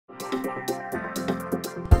In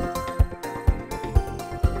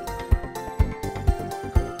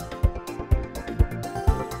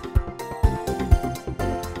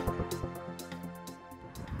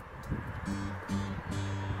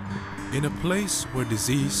a place where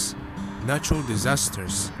disease, natural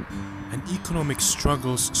disasters, and economic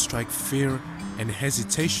struggles strike fear and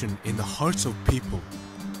hesitation in the hearts of people,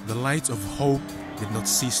 the light of hope did not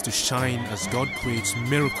cease to shine as God creates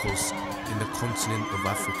miracles in the continent of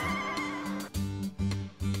Africa.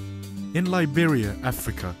 In Liberia,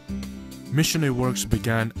 Africa, missionary works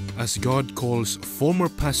began as God calls former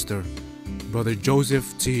pastor Brother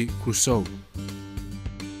Joseph T. Crusoe.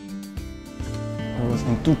 It was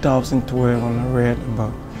in 2012 when I read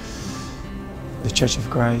about the Church of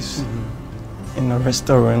Christ in a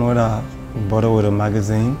restaurant with a bottle with a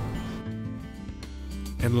magazine.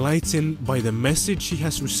 Enlightened by the message he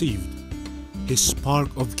has received, his spark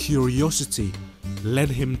of curiosity led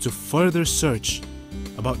him to further search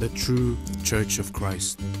about the true Church of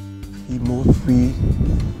Christ. He moved free,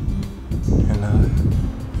 and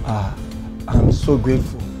I'm so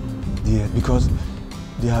grateful, dear, because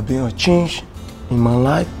there has been a change in my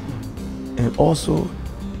life, and also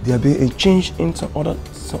there has been a change in some other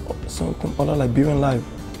Liberian life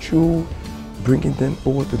through bringing them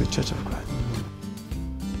over to the Church of Christ.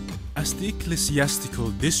 As the ecclesiastical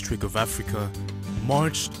district of Africa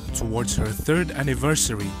marched towards her 3rd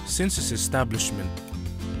anniversary since its establishment,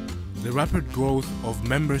 the rapid growth of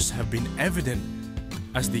members have been evident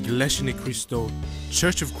as the Iglesia Cristo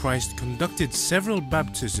Church of Christ conducted several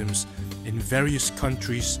baptisms in various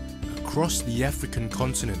countries across the African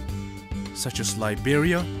continent, such as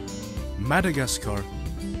Liberia, Madagascar,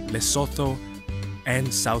 Lesotho,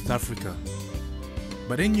 and South Africa.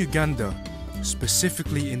 But in Uganda,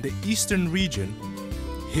 specifically in the eastern region,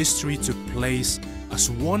 history took place as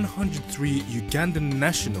 103 Ugandan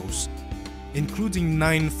nationals, including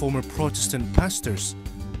 9 former Protestant pastors,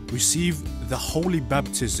 received the holy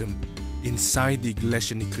baptism inside the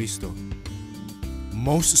Iglesia Cristo.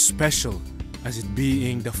 Most special as it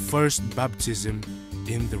being the first baptism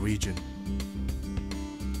in the region.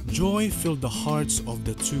 Joy filled the hearts of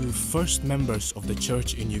the 2 first members of the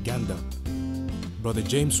church in Uganda, Brother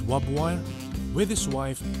James Wabwire with his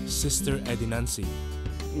wife, Sister Edinancy.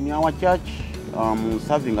 In our church, I'm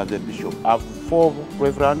serving as a bishop. I have 4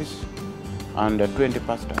 reverends and 20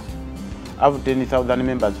 pastors. I have 10,000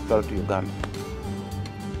 members throughout Uganda.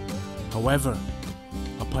 However,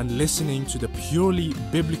 upon listening to the purely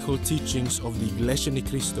biblical teachings of the Iglesia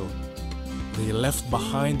Cristo, they left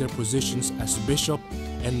behind their positions as bishop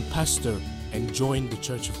and pastor and joined the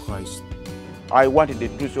Church of Christ. I wanted the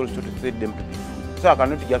 2 souls to set them to be free, so I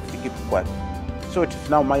cannot just keep quiet. So it's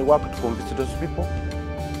now my work to convince those people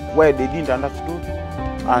where they didn't understand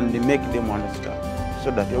and make them understand,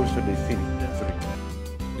 so that also they feel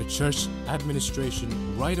free. The church administration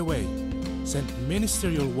right away sent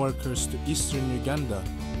ministerial workers to eastern Uganda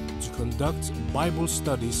to conduct Bible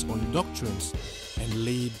studies on doctrines and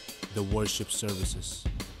lead the worship services.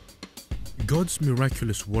 God's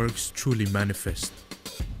miraculous works truly manifest.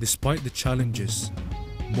 Despite the challenges,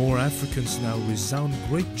 more Africans now resound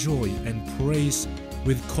great joy and praise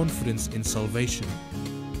with confidence in salvation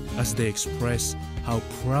as they express how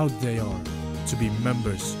proud they are to be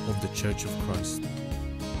members of the Church of Christ.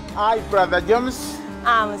 I, Brother James,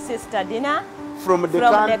 I'm Sister Dina from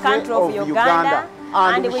the country of Uganda,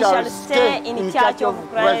 and we shall stay in the Church of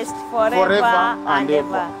Christ forever and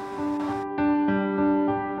ever.